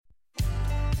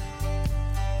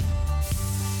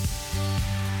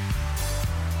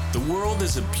The world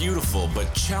is a beautiful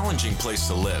but challenging place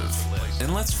to live.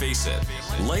 And let's face it,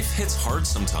 life hits hard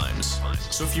sometimes.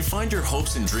 So if you find your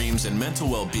hopes and dreams and mental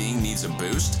well-being needs a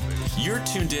boost, you're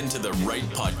tuned into the right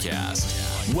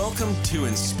podcast. Welcome to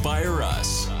Inspire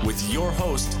Us with your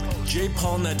host, J.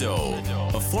 Paul Nadeau,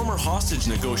 a former hostage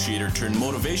negotiator turned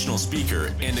motivational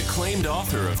speaker and acclaimed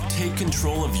author of Take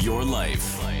Control of Your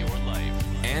Life.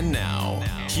 And now,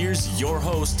 here's your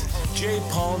host, J.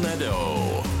 Paul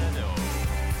Nadeau.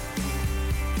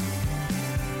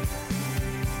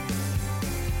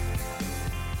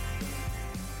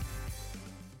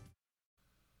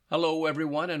 Hello,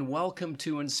 everyone, and welcome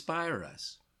to Inspire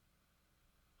Us.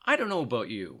 I don't know about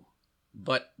you,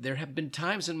 but there have been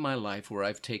times in my life where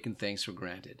I've taken things for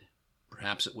granted.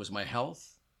 Perhaps it was my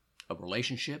health, a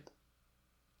relationship,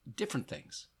 different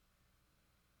things.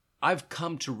 I've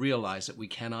come to realize that we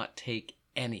cannot take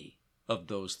any of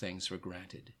those things for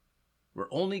granted. We're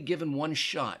only given one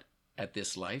shot at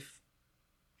this life,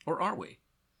 or are we?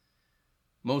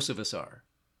 Most of us are.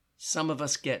 Some of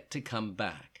us get to come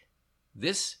back.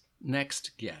 This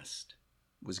next guest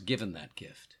was given that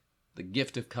gift, the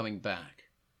gift of coming back,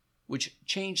 which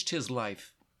changed his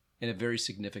life in a very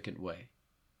significant way.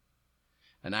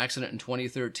 An accident in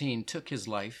 2013 took his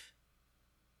life,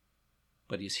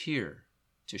 but he's here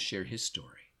to share his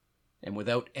story. And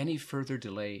without any further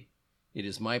delay, it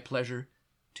is my pleasure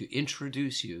to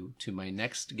introduce you to my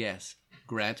next guest,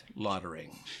 Grant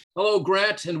Lottering. Hello,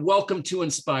 Grant, and welcome to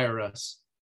Inspire Us.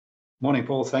 Morning,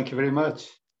 Paul. Thank you very much.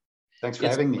 Thanks for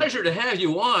having me. It's a pleasure to have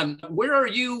you on. Where are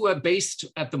you based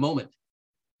at the moment?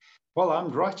 Well, I'm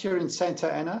right here in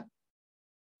Santa Ana,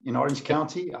 in Orange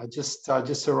County. I just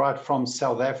arrived from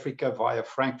South Africa via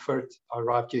Frankfurt. I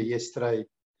arrived here yesterday,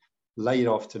 late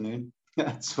afternoon.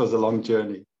 It was a long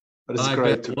journey, but it's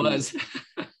great to be.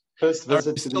 First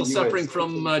visit to the US. Still suffering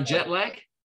from jet lag?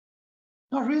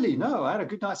 Not really. No, I had a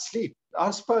good night's sleep.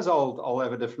 I suppose I'll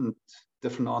have a different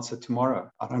answer tomorrow.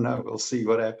 I don't know. We'll see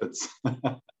what happens.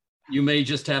 You may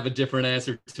just have a different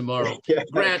answer tomorrow. Yeah,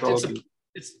 Grant,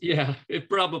 it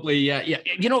probably.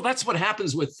 You know, that's what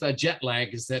happens with jet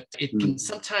lag, is that it can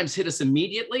sometimes hit us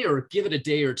immediately or give it a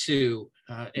day or two,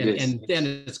 and then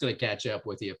it's going to catch up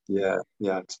with you. Yeah,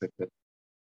 I expect it.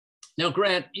 Now,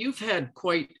 Grant, you've had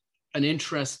quite an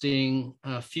interesting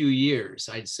few years,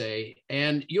 I'd say,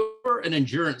 and you're an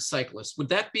endurance cyclist. Would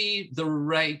that be the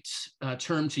right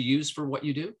term to use for what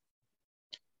you do?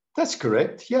 That's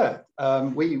correct. Yeah,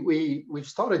 we've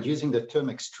started using the term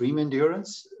extreme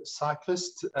endurance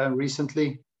cyclist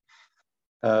recently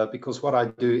because what I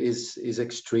do is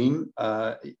extreme.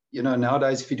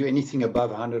 Nowadays, if you do anything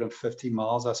above 150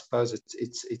 miles, I suppose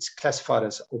it's classified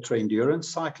as ultra endurance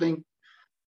cycling.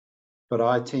 But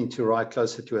I tend to ride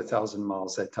closer to 1,000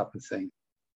 miles, that type of thing,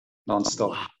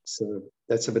 nonstop. Wow. So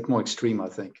that's a bit more extreme, I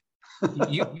think.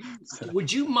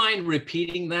 Would you mind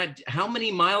repeating that? How many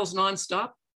miles nonstop?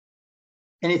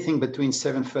 Anything between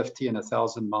 750 and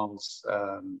 1,000 miles.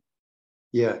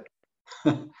 Yeah.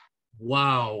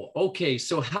 Wow. Okay.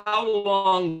 So how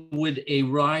long would a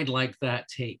ride like that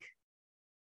take?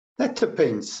 That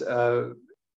depends.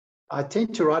 I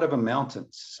tend to ride over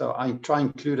mountains. So I try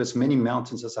and include as many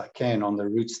mountains as I can on the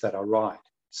routes that I ride.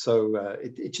 So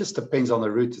it just depends on the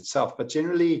route itself. But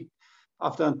generally,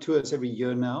 I've done tours every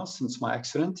year now since my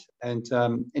accident. And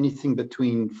anything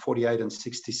between 48 and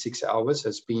 66 hours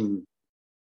has been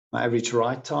my average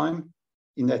ride time.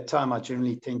 In that time, I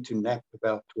generally tend to nap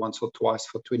about once or twice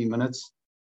for 20 minutes.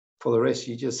 For the rest,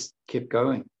 you just keep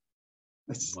going.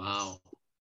 Wow.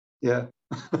 Yeah.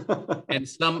 and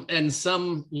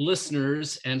some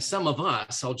listeners and some of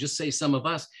us, I'll just say some of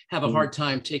us, have a hard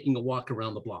time taking a walk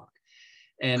around the block.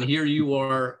 And here you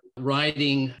are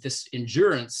riding this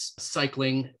endurance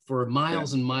cycling for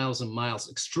miles and miles and miles.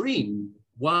 Extreme.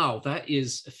 Wow, that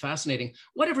is fascinating.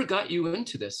 Whatever got you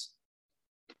into this?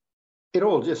 It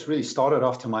all just really started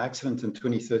after my accident in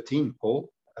 2013,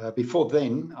 Paul. Before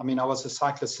then, I was a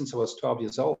cyclist since I was 12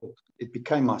 years old. It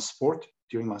became my sport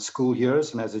during my school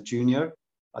years, and as a junior,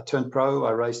 I turned pro.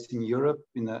 I raced in Europe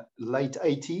in the late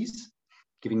 80s,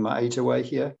 giving my age away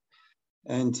here.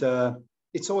 And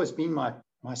it's always been my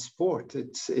sport.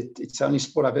 It's the only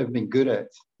sport I've ever been good at.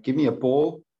 Give me a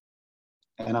ball,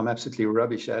 and I'm absolutely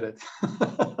rubbish at it.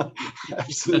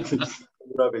 Absolutely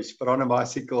rubbish. But on a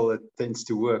bicycle, it tends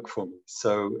to work for me.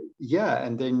 So, yeah,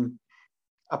 and then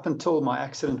up until my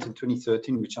accident in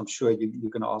 2013, which I'm sure you're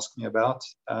going to ask me about,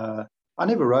 I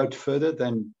never rode further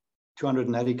than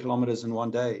 280 kilometers in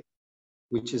one day,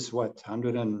 which is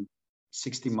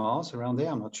 160 miles around there.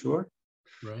 I'm not sure.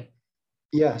 Right.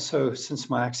 Yeah. So since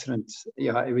my accident,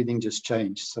 everything just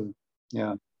changed. So,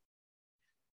 yeah.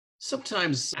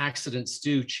 Sometimes accidents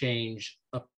do change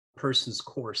a person's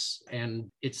course, and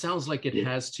it sounds like it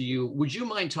has to you. Would you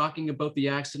mind talking about the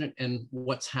accident and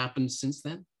what's happened since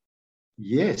then?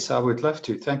 Yes, I would love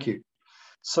to. Thank you.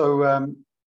 So, I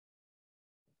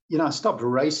stopped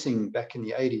racing back in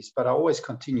the 80s, but I always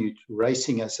continued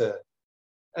racing as a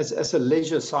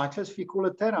leisure cyclist, if you call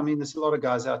it that. I mean, there's a lot of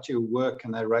guys out here who work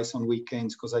and they race on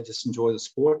weekends because they just enjoy the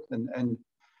sport. And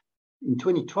in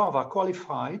 2012, I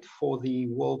qualified for the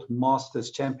World Masters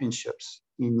Championships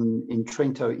in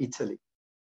Trento, Italy,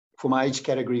 for my age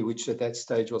category, which at that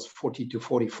stage was 40 to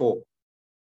 44.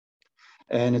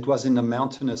 And it was in the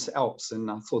mountainous Alps. And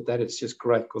I thought that is just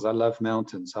great because I love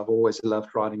mountains. I've always loved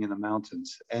riding in the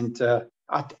mountains. And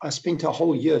I spent a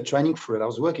whole year training for it. I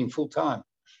was working full time.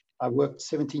 I worked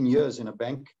 17 years in a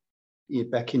bank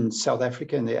back in South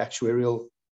Africa in the actuarial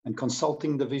and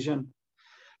consulting division.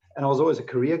 And I was always a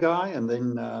career guy. And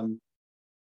then,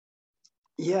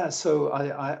 so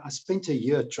I spent a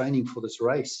year training for this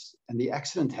race. And the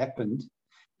accident happened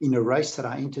in a race that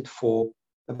I entered for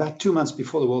about 2 months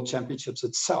before the World Championships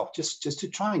itself, just to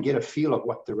try and get a feel of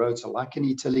what the roads are like in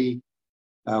Italy,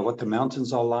 what the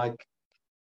mountains are like.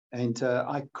 And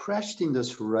I crashed in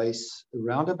this race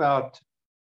around about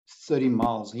 30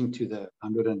 miles into the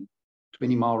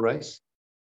 120-mile race.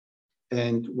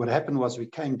 And what happened was we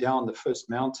came down the first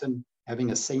mountain,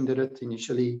 having ascended it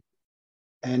initially,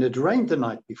 and it rained the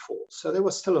night before. So there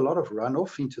was still a lot of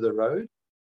runoff into the road.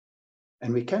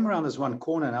 And we came around this one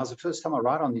corner, and that was the first time I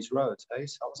ride on these roads. So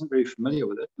I wasn't very familiar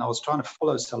with it. And I was trying to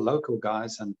follow some local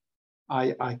guys, and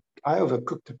I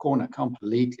overcooked the corner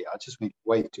completely. I just went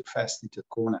way too fast into the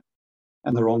corner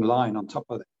and the wrong line on top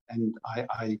of it. And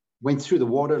I went through the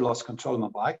water, lost control of my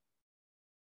bike.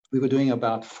 We were doing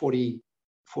about 40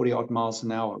 odd miles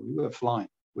an hour. We were flying.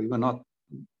 We were not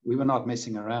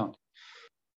messing around.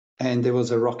 And there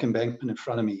was a rock embankment in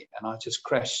front of me, and I just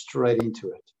crashed straight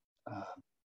into it.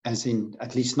 As in,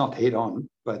 at least not head on,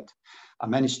 but I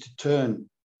managed to turn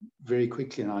very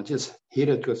quickly, and I just hit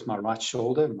it with my right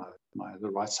shoulder, the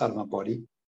right side of my body.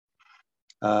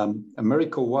 A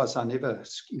miracle was I never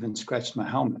even scratched my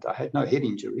helmet. I had no head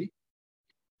injury,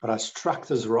 but I struck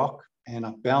this rock and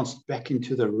I bounced back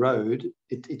into the road.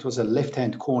 It was a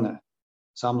left-hand corner,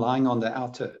 so I'm lying on the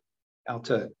outer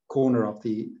corner of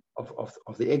the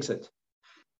exit,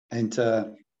 and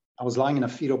I was lying in a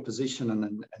fetal position,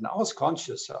 and I was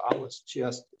conscious. So I was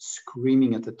just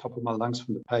screaming at the top of my lungs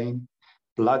from the pain.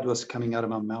 Blood was coming out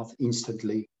of my mouth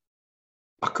instantly.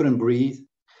 I couldn't breathe.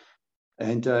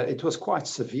 And it was quite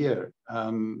severe.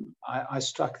 I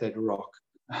struck that rock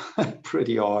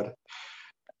pretty hard.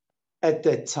 At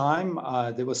that time,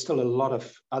 there was still a lot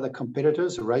of other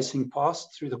competitors racing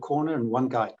past through the corner, and one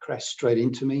guy crashed straight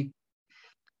into me,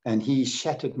 and he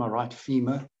shattered my right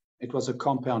femur. It was a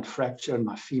compound fracture, and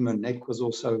my femur neck was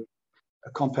also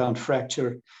a compound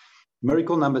fracture.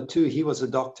 Miracle number 2, he was a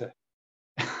doctor.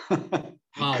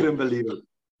 Wow. Couldn't believe it.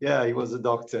 Yeah, he was a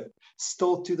doctor.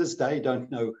 Still to this day, don't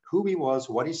know who he was,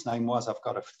 what his name was. I've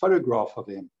got a photograph of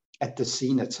him at the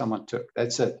scene that someone took.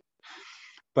 That's it.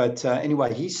 But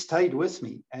anyway, he stayed with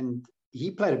me, and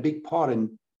he played a big part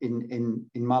in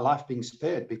my life being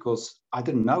spared, because I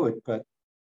didn't know it, but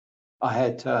I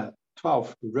had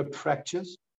 12 rib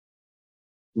fractures.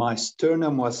 My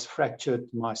sternum was fractured.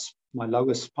 My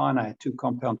lower spine, I had 2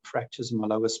 compound fractures in my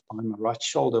lower spine. My right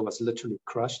shoulder was literally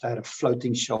crushed. I had a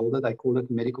floating shoulder, they call it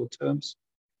in medical terms.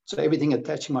 So everything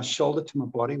attaching my shoulder to my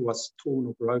body was torn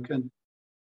or broken.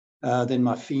 Then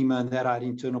my femur, and that I had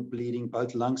internal bleeding,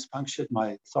 both lungs punctured,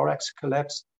 my thorax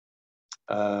collapsed.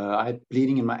 I had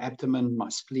bleeding in my abdomen, my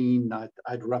spleen. I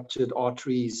had ruptured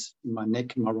arteries in my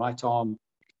neck and my right arm.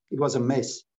 It was a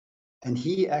mess. And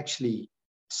he actually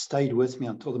stayed with me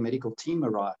until the medical team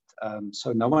arrived.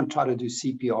 So no one tried to do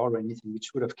CPR or anything,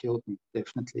 which would have killed me,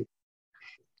 definitely.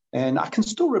 And I can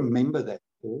still remember that,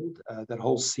 Paul, that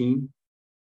whole scene.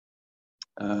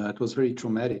 It was very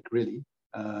traumatic, really.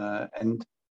 And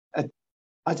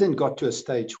I then got to a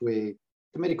stage where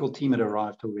the medical team had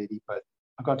arrived already, but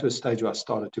I got to a stage where I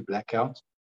started to black out.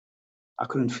 I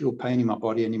couldn't feel pain in my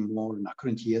body anymore, and I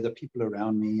couldn't hear the people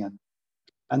around me.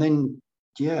 And then,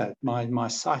 yeah, my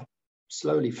sight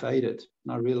slowly faded,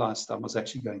 and I realized I was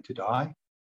actually going to die,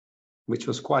 which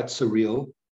was quite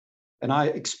surreal. And I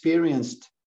experienced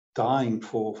dying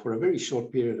for a very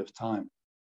short period of time.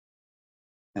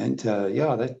 And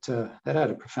that had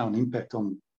a profound impact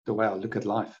on the way I look at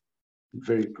life.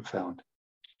 Very profound.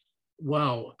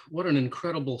 Wow, what an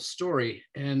incredible story.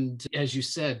 And as you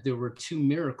said, there were 2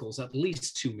 miracles, at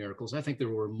least 2 miracles. I think there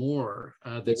were more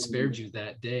that spared you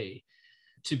that day.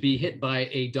 to be hit by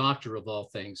a doctor of all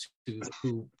things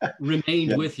who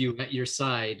remained with you at your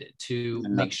side to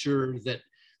make sure that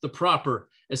the proper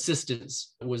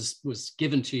assistance was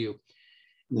given to you.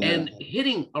 And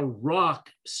hitting a rock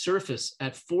surface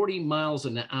at 40 miles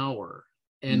an hour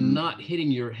and not hitting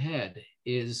your head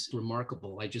is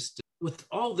remarkable. With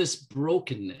all this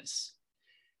brokenness,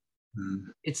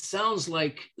 it sounds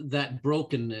like that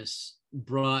brokenness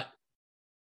brought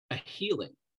a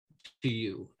healing to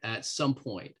you at some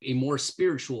point. A more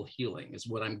spiritual healing is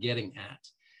what I'm getting at.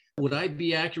 Would I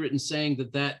be accurate in saying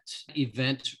that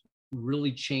event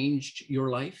really changed your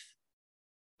life?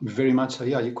 Very much so.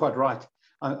 Yeah, you're quite right.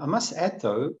 I must add,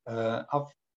 though,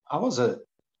 I was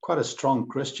quite a strong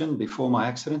Christian before my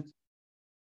accident.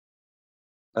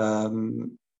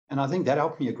 And I think that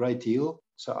helped me a great deal.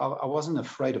 So I wasn't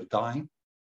afraid of dying.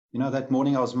 You know, that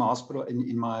morning I was in my hospital,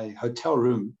 in my hotel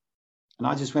room, and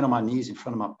I just went on my knees in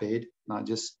front of my bed, and I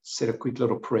just said a quick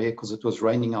little prayer because it was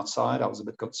raining outside. I was a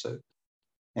bit concerned.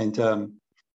 And,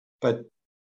 but,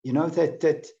 you know,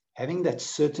 that having that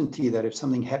certainty that if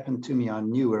something happened to me, I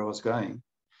knew where I was going.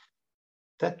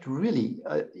 That really,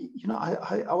 you know,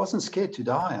 I wasn't scared to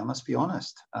die, I must be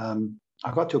honest.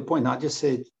 I got to a point, I just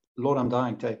said, Lord, I'm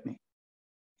dying, take me.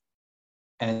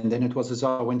 And then it was as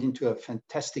though I went into a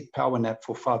fantastic power nap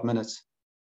for 5 minutes.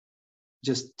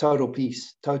 Just total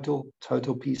peace, total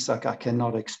peace, like I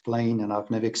cannot explain, and I've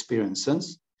never experienced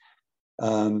since.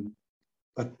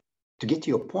 But to get to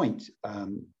your point,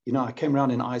 you know, I came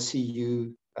around in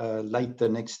ICU late the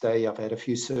next day. I've had a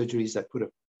few surgeries that put a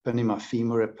pin in my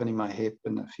femur, a pin in my hip,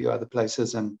 and a few other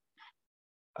places. And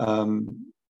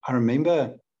I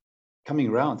remember coming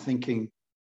around thinking,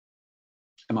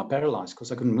 am I paralyzed?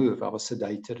 Because I couldn't move. I was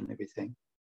sedated and everything.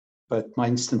 But my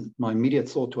immediate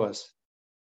thought was,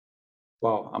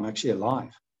 wow, I'm actually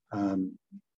alive. And,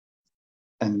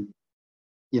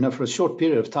 you know, for a short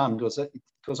period of time, it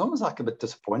was almost like a bit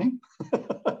disappointing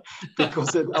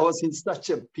because I was in such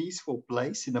a peaceful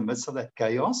place in the midst of that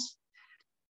chaos.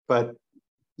 But,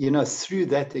 you know, through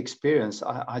that experience,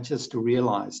 I just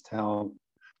realized how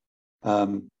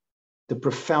the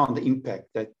profound impact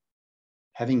that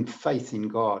having faith in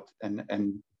God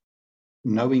and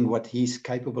knowing what He's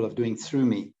capable of doing through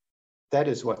me, that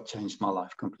is what changed my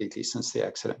life completely since the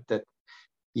accident, that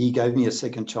He gave me a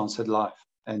second chance at life.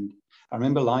 And I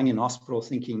remember lying in hospital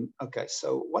thinking, okay,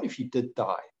 so what if you did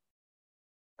die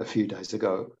a few days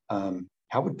ago?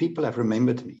 How would people have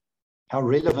remembered me? How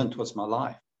relevant was my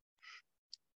life?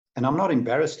 And I'm not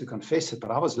embarrassed to confess it,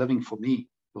 but I was living for me.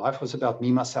 Life was about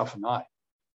me, myself, and I.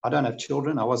 I don't have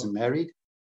children. I wasn't married.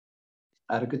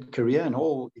 I had a good career, and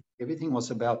everything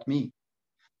was about me.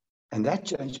 And that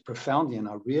changed profoundly. And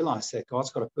I realized that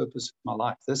God's got a purpose in my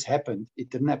life. This happened. It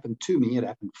didn't happen to me. It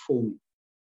happened for me.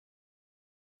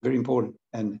 Very important.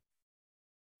 And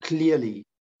clearly,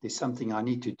 there's something I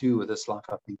need to do with this life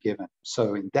I've been given.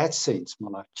 So in that sense, my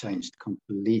life changed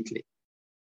completely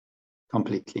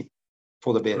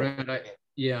for the better. Brad,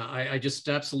 I just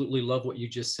absolutely love what you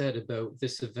just said about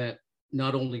this event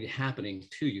not only happening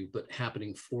to you, but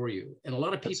happening for you. And a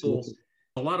lot of people, absolutely.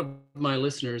 A lot of my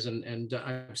listeners, and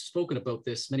I've spoken about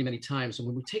this many, many times, and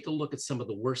when we take a look at some of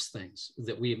the worst things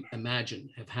that we imagine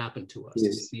have happened to us,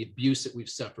 yes. The abuse that we've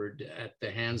suffered at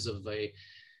the hands of an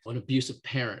abusive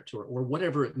parent or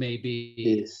whatever it may be,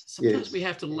 yes. Sometimes yes. we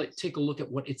have to take a look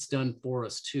at what it's done for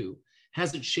us too.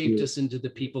 Has it shaped yes. us into the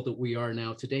people that we are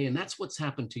now today? And that's what's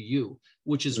happened to you,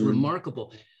 which is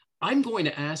remarkable. I'm going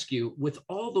to ask you, with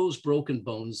all those broken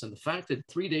bones and the fact that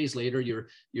 3 days later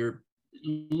you're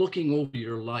looking over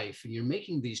your life and you're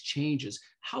making these changes,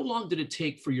 how long did it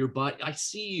take for your body? I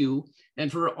see you,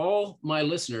 and for all my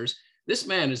listeners, this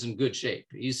man is in good shape.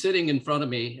 He's sitting in front of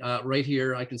me right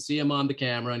here. I can see him on the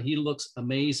camera, and he looks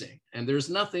amazing. And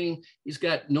there's nothing, he's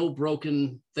got no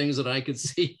broken things that I could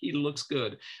see. He looks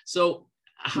good. So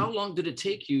how long did it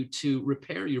take you to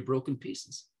repair your broken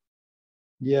pieces?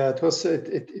 Yeah,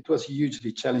 it was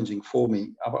hugely challenging for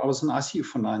me. I was in ICU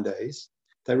for 9 days.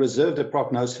 They reserved a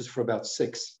prognosis for about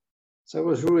 6. So it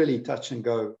was really touch and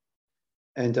go.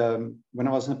 And when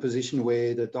I was in a position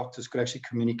where the doctors could actually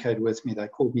communicate with me, they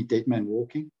called me dead man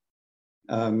walking.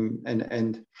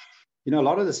 And you know, a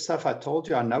lot of the stuff I told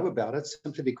you, I know about it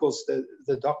simply because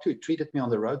the doctor who treated me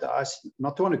on the road,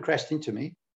 not the one who crashed into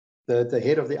me, the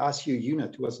head of the ICU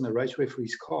unit who was in a race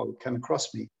referee's car who came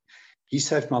across me, he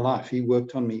saved my life. He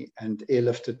worked on me and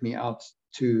airlifted me out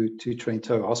to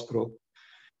Trento Hospital.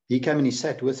 He came and he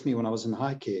sat with me when I was in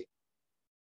high care.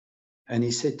 And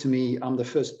he said to me, I'm the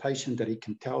first patient that he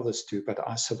can tell this to, but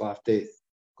I survived death.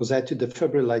 Because they had to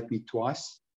defibrillate me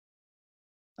twice.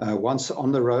 Once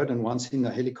on the road and once in the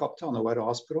helicopter on the way to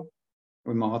hospital.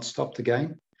 when my heart stopped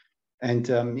again. And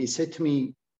he said to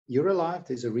me, "You're alive.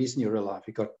 There's a reason you're alive.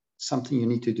 You've got something you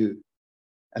need to do."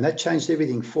 And that changed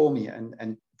everything for me.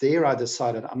 And there I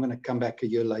decided I'm going to come back a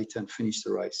year later and finish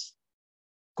the race.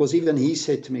 Because even he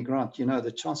said to me, "Grant, you know,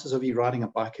 the chances of you riding a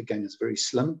bike again is very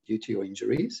slim due to your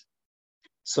injuries."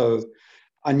 So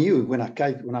I knew when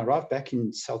I arrived back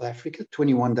in South Africa,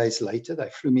 21 days later, they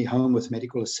flew me home with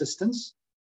medical assistance.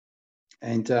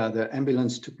 And the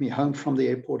ambulance took me home from the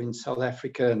airport in South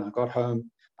Africa. And I got home.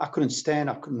 I couldn't stand.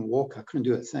 I couldn't walk. I couldn't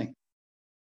do a thing.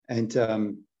 And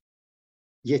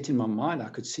yet in my mind, I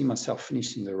could see myself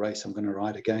finishing the race. I'm going to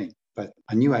ride again. But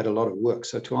I knew I had a lot of work.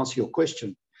 So to answer your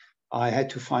question, I had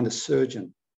to find a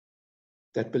surgeon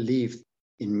that believed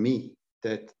in me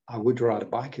that I would ride a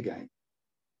bike again.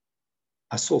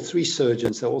 I saw 3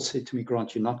 surgeons. They all said to me,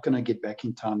 "Grant, you're not going to get back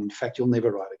in time. In fact, you'll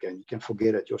never ride again. You can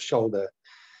forget it. Your shoulder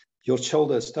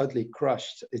is totally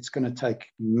crushed. It's going to take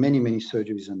many, many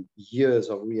surgeries and years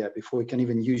of rehab before you can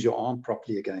even use your arm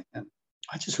properly again." And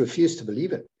I just refused to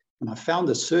believe it. And I found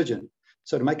a surgeon.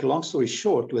 So to make a long story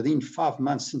short, within 5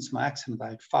 months since my accident, I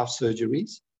had 5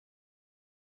 surgeries.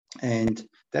 And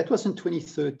that was in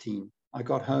 2013. I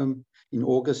got home in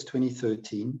August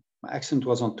 2013. My accident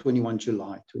was on 21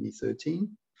 July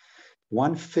 2013.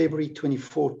 1 February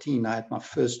 2014, I had my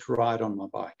first ride on my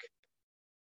bike.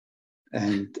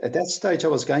 And at that stage, I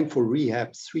was going for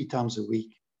rehab 3 times a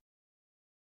week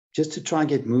just to try and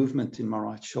get movement in my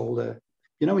right shoulder.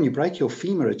 You know, when you break your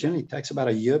femur, it generally takes about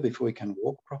a year before you can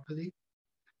walk properly.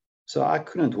 So I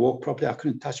couldn't walk properly. I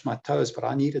couldn't touch my toes, but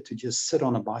I needed to just sit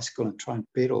on a bicycle and try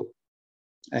and pedal.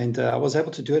 And I was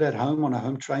able to do it at home on a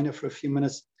home trainer for a few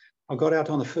minutes. I got out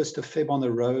on the 1st of Feb on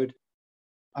the road.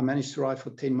 I managed to ride for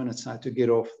 10 minutes. I had to get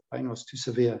off. The pain was too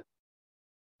severe.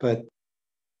 But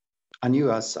I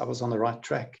knew I was on the right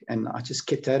track, and I just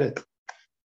kept at it.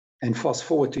 And fast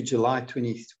forward to July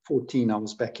 2014, I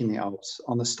was back in the Alps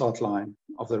on the start line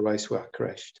of the race where I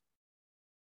crashed.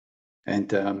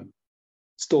 And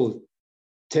still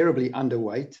terribly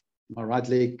underweight. My right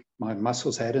leg, my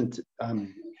muscles hadn't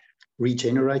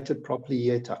regenerated properly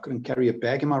yet. I couldn't carry a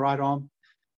bag in my right arm.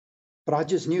 But I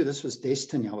just knew this was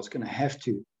destiny. I was going to have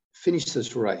to finish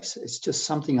this race. It's just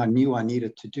something I knew I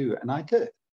needed to do. And I did.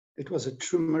 It was a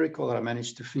true miracle that I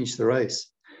managed to finish the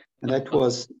race. And that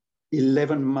was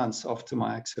 11 months after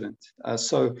my accident.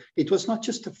 So it was not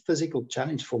just a physical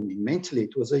challenge for me. Mentally,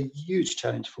 it was a huge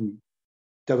challenge for me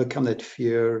to overcome that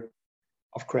fear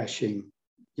of crashing.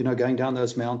 You know, going down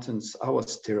those mountains, I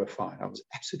was terrified. I was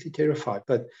absolutely terrified.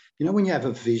 But, you know, when you have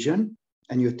a vision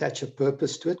and you attach a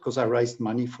purpose to it, because I raised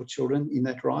money for children in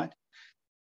that ride,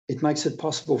 it makes it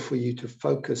possible for you to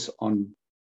focus on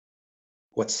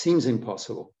what seems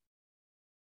impossible,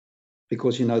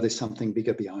 because you know there's something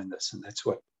bigger behind this. And that's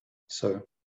what, so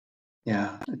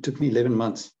yeah, it took me 11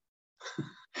 months.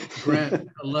 Grant,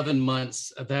 11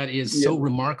 months, that is so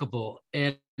remarkable.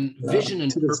 And vision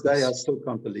and to this purpose. day, I still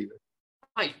can't believe it.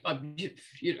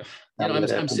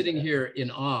 I'm sitting here in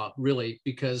awe, really,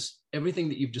 because everything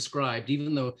that you've described,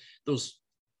 even though those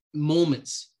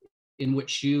moments in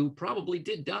which you probably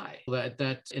did die,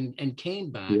 and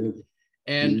came back,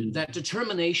 and that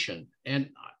determination. And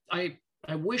I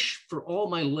wish for all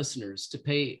my listeners to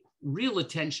pay real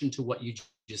attention to what you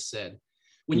just said.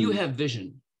 When you have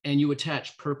vision and you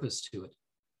attach purpose to it,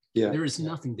 there is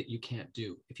nothing that you can't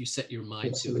do if you set your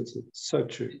mind to it. So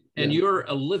true. And you're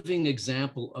a living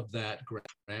example of that,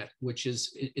 Grant, which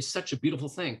is such a beautiful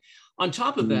thing. On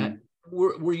top of that,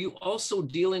 were you also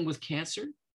dealing with cancer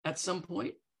at some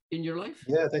point in your life?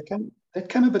 Yeah, that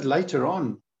came a bit later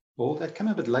on, Paul. That came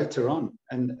a bit later on.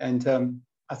 And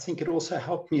I think it also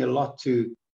helped me a lot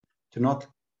to not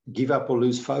give up or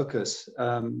lose focus.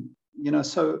 I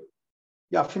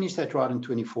finished that ride in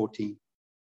 2014.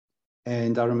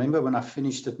 And I remember when I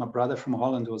finished it, my brother from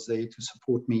Holland was there to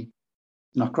support me.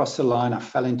 And I crossed the line, I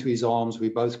fell into his arms. We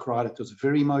both cried. It was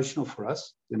very emotional for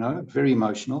us, very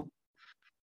emotional.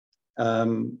 I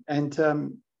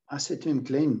said to him,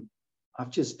 "Glenn,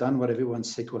 I've just done what everyone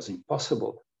said was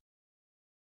impossible."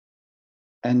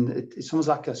 And it's almost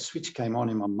like a switch came on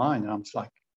in my mind. And I was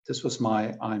like, this was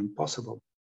I'm possible.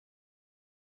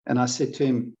 And I said to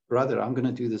him, "Brother, I'm going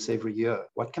to do this every year.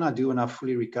 What can I do when I've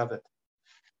fully recovered?"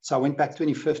 So I went back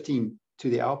 2015 to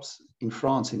the Alps in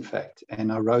France, in fact,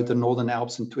 and I rode the Northern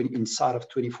Alps inside of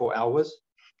 24 hours.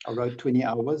 I rode 20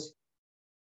 hours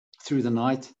through the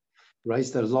night,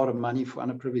 raised a lot of money for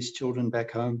underprivileged children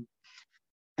back home.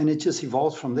 And it just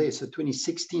evolved from there. So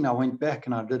 2016, I went back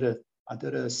and I did a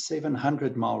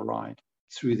 700-mile ride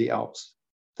through the Alps,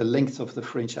 the length of the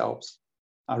French Alps.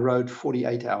 I rode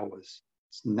 48 hours,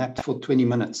 napped for 20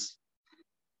 minutes.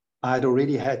 I had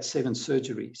already had 7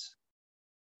 surgeries.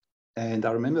 And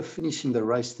I remember finishing the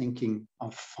race thinking,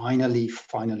 I'm finally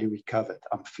recovered.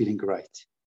 I'm feeling great.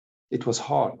 It was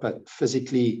hard, but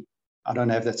physically, I don't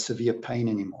have that severe pain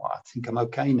anymore. I think I'm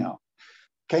okay now.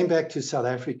 Came back to South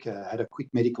Africa, had a quick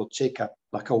medical checkup,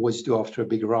 like I always do after a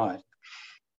big ride.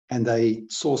 And they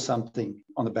saw something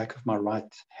on the back of my right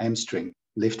hamstring,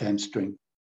 left hamstring.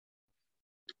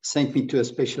 Sent me to a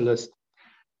specialist.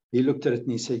 He looked at it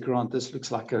and he said, Grant, this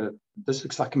looks like a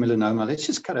melanoma. Let's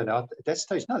just cut it out. At that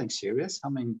stage, nothing serious. I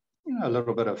mean, a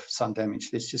little bit of sun damage.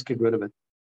 Let's just get rid of it.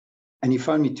 And he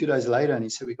phoned me 2 days later and he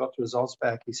said, we got the results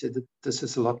back. He said, this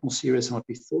is a lot more serious than what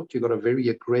we thought. You got a very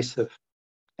aggressive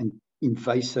and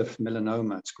invasive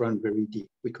melanoma. It's grown very deep.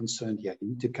 We're concerned here. You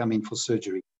need to come in for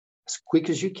surgery as quick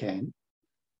as you can.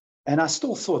 And I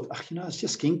still thought, it's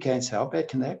just skin cancer. How bad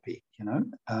can that be?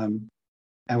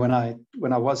 And when I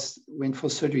went for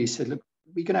surgery, he said, look,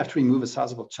 we're going to have to remove a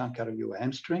sizable chunk out of your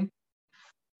hamstring.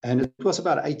 And it was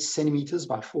about 8 centimeters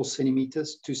by 4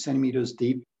 centimeters, 2 centimeters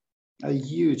deep, a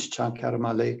huge chunk out of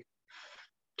my leg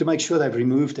to make sure they've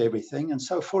removed everything. And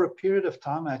so for a period of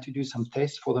time, I had to do some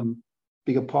tests for the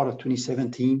bigger part of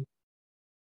 2017. At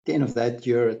the end of that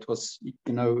year, it was,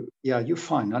 you're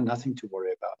fine, nothing to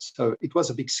worry about. So it was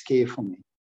a big scare for me.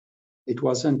 It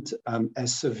wasn't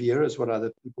as severe as what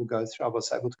other people go through. I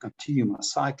was able to continue my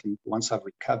cycling once I've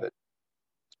recovered.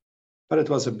 But it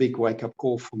was a big wake-up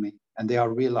call for me. And there I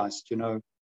realized,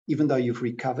 even though you've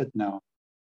recovered now,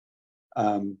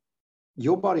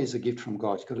 your body is a gift from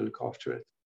God. You've got to look after it.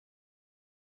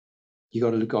 You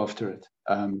got to look after it.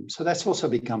 So that's also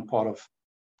become part of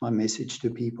my message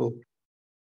to people.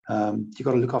 You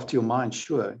got to look after your mind,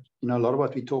 sure. A lot of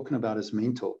what we're talking about is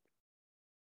mental.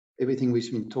 Everything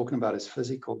we've been talking about is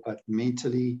physical, but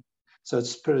mentally, so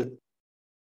it's spirit,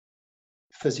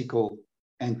 physical,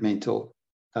 and mental.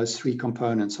 Those 3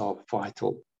 components are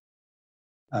vital.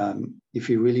 If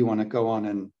you really want to go on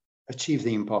and achieve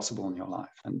the impossible in your life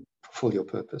and fulfill your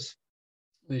purpose.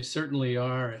 They certainly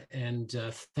are. And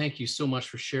thank you so much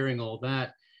for sharing all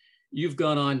that. You've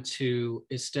gone on to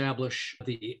establish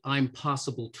the I'm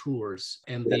Possible tours,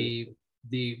 and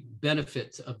the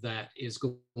benefit of that is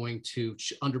going to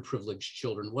underprivileged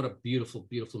children. What a beautiful,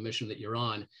 beautiful mission that you're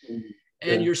on.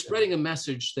 And you're spreading a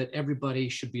message that everybody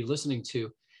should be listening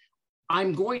to.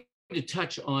 I'm going to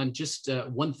touch on just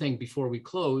one thing before we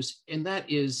close, and that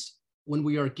is when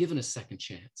we are given a second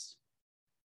chance,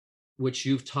 which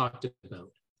you've talked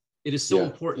about. It is so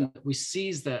important that we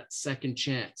seize that second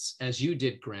chance, as you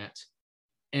did, Grant,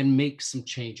 and make some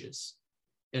changes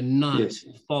and not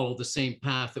follow the same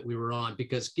path that we were on,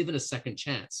 because given a second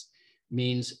chance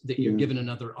means that you're given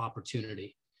another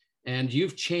opportunity. And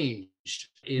you've changed.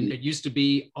 It used to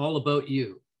be all about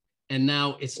you. And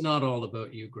now it's not all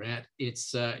about you, Grant.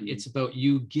 It's about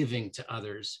you giving to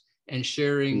others and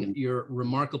sharing your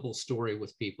remarkable story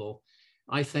with people.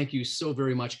 I thank you so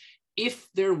very much. If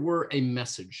there were a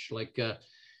message, like a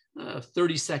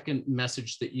 30-second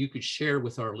message that you could share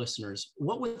with our listeners,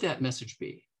 what would that message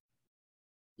be?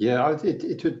 Yeah,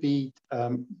 it would be, I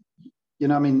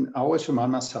always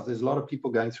remind myself, there's a lot of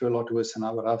people going through a lot worse than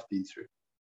what I've been through.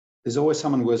 There's always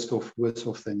someone worse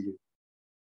off than you.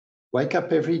 Wake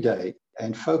up every day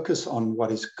and focus on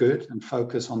what is good and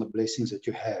focus on the blessings that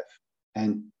you have,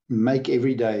 and make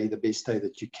every day the best day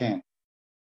that you can,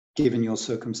 given your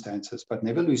circumstances. But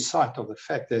never lose sight of the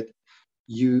fact that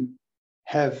you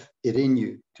have it in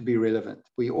you to be relevant.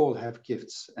 We all have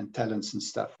gifts and talents and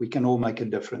stuff. We can all make a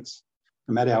difference,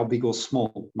 no matter how big or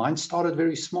small. Mine started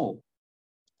very small,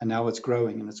 and now it's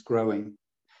growing and it's growing.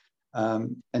 I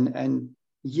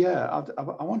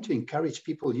want to encourage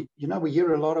people. We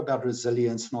hear a lot about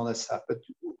resilience and all that stuff, but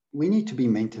we need to be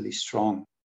mentally strong.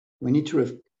 We need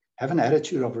to have an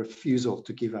attitude of refusal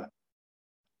to give up.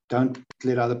 Don't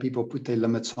let other people put their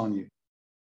limits on you,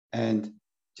 and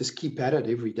just keep at it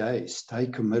every day. Stay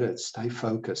committed, stay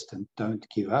focused, and don't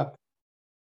give up.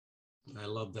 I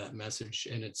love that message.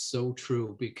 And it's so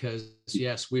true, because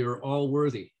yes, we are all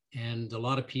worthy. And a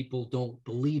lot of people don't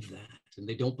believe that. And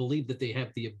they don't believe that they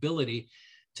have the ability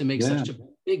to make such a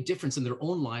big difference in their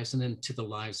own lives and then to the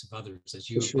lives of others, as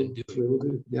you've been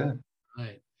doing. Yeah.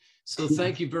 Right. So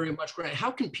thank you very much, Grant.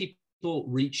 How can people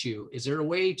reach you? Is there a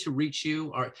way to reach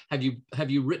you? Or have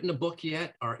you written a book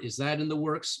yet? Or is that in the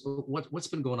works? What's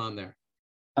been going on there?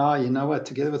 You know what?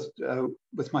 Together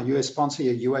with my US sponsor,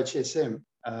 UHSM,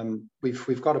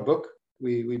 we've got a book.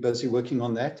 We're busy working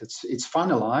on that. It's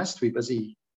finalized.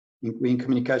 We're in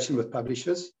communication with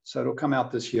publishers, so it'll come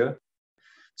out this year.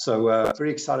 So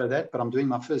very excited at that. But I'm doing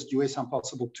my first US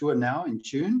Impossible tour now in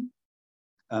June.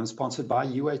 sponsored by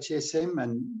UHSM.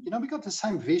 And, we got the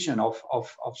same vision of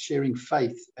sharing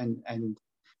faith and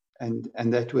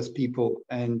that with people.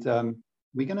 And I'm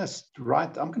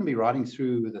going to be riding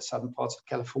through the southern parts of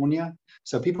California,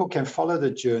 so people can follow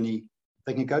the journey.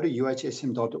 They can go to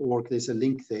uhsm.org. There's a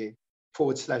link there,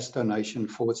 /donation,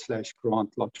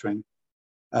 /Grant Lottering.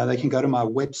 They can go to my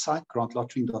website,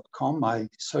 grantlottering.com. My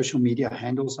social media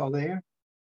handles are there.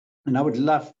 And I would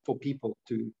love for people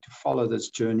to follow this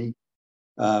journey,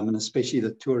 and especially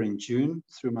the tour in June,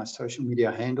 through my social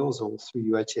media handles or through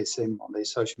UHSM on their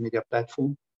social media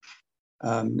platform.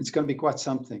 It's going to be quite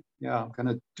something. Yeah, I'm going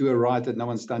to do a ride that no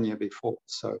one's done here before.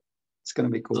 So it's going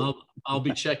to be cool. I'll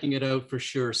be checking it out for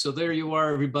sure. So there you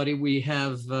are, everybody. We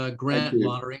have Grant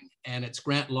Lottering, and it's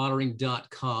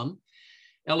grantlottering.com.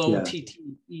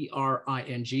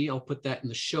 LOTTERING. I'll put that in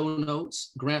the show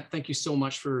notes. Grant, thank you so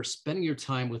much for spending your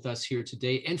time with us here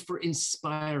today and for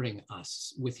inspiring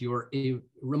us with your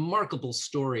remarkable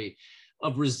story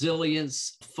of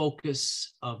resilience,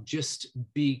 focus, of just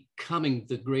becoming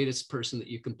the greatest person that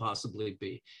you can possibly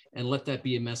be. And let that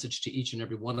be a message to each and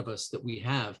every one of us, that we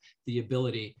have the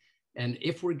ability, and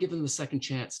if we're given the second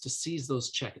chance, to seize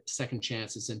those second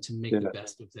chances and to make the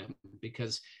best of them,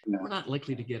 because we're not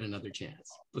likely to get another chance.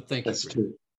 But thank you. That's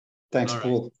true. Thanks,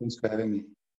 Paul. Right. Thanks for having me.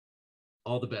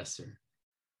 All the best, sir.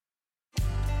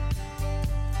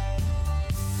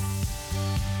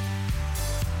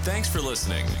 Thanks for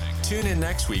listening. Tune in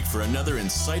next week for another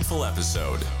insightful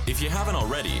episode. If you haven't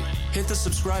already, hit the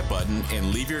subscribe button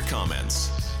and leave your comments.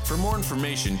 For more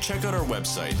information, check out our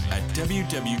website at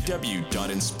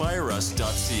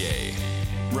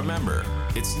www.inspireus.ca. Remember,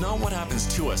 it's not what happens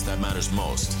to us that matters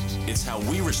most. It's how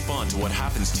we respond to what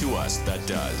happens to us that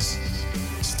does.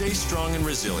 Stay strong and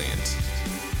resilient.